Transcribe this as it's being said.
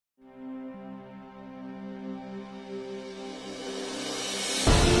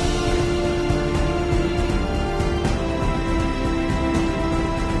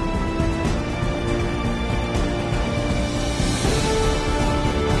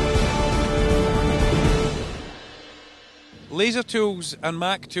Laser Tools and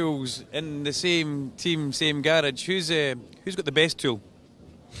Mac Tools in the same team, same garage. Who's got the best tool?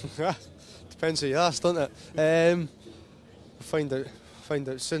 Depends who you ask, doesn't it? We'll find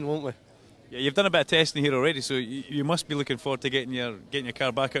out soon, won't we? Yeah, you've done a bit of testing here already, so you must be looking forward to getting your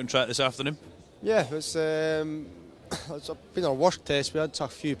car back out on track this afternoon. Yeah, it's been our worst test. We had a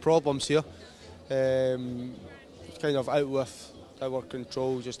few problems here. Kind of out with our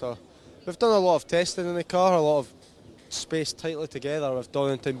control. We've done a lot of testing in the car, a lot of spaced tightly together, with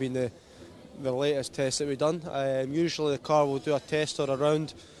Donington being the latest test that we've done. Usually the car will do a test or a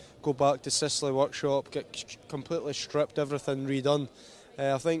round, go back to Sicily workshop, get completely stripped, everything redone.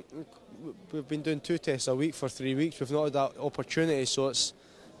 I think we've been doing 2 tests a week for 3 weeks. We've not had that opportunity, so it's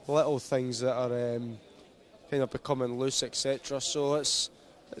little things that are kind of becoming loose, etc. So it's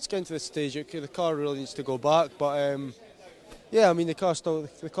getting to the stage. The car really needs to go back, but yeah, I mean the car's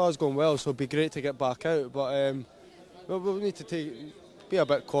going well, so it'd be great to get back out. But we'll need to be a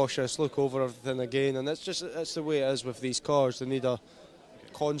bit cautious, look over everything again, and it's the way it is with these cars. They need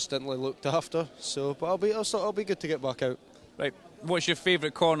constantly looked after. So, but it'll be good to get back out. Right. What's your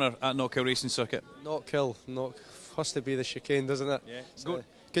favourite corner at Knockhill Racing Circuit? Knockhill. Has to be the chicane, doesn't it? Yeah.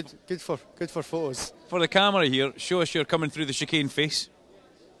 Good for photos. For the camera here, show us you're coming through the chicane face.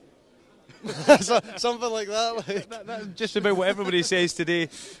 Something like that. That's just about what everybody says today.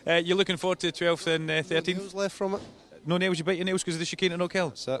 You're looking forward to the 12th and 13th? Nails left from it. No nails, you bite your nails because of the chicane at Knockhill?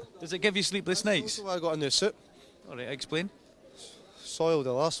 That's it. Does it give you sleepless nights? That's why I got a new suit. Alright, explain. Soiled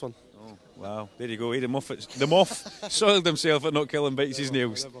the last one. Oh, wow. There you go, Aiden Moffat. The Moff soiled himself at Knockhill and bites his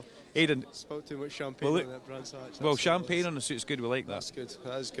nails. Aiden. Spoke too much champagne on that brand hatch. Well, champagne on the suit's good, we like that. That's good,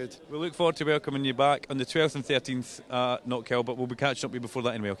 that is good. We look forward to welcoming you back on the 12th and 13th at Knockhill, but we'll be catching up with you before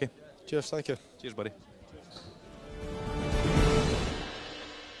that anyway, okay? Cheers, thank you. Cheers, buddy.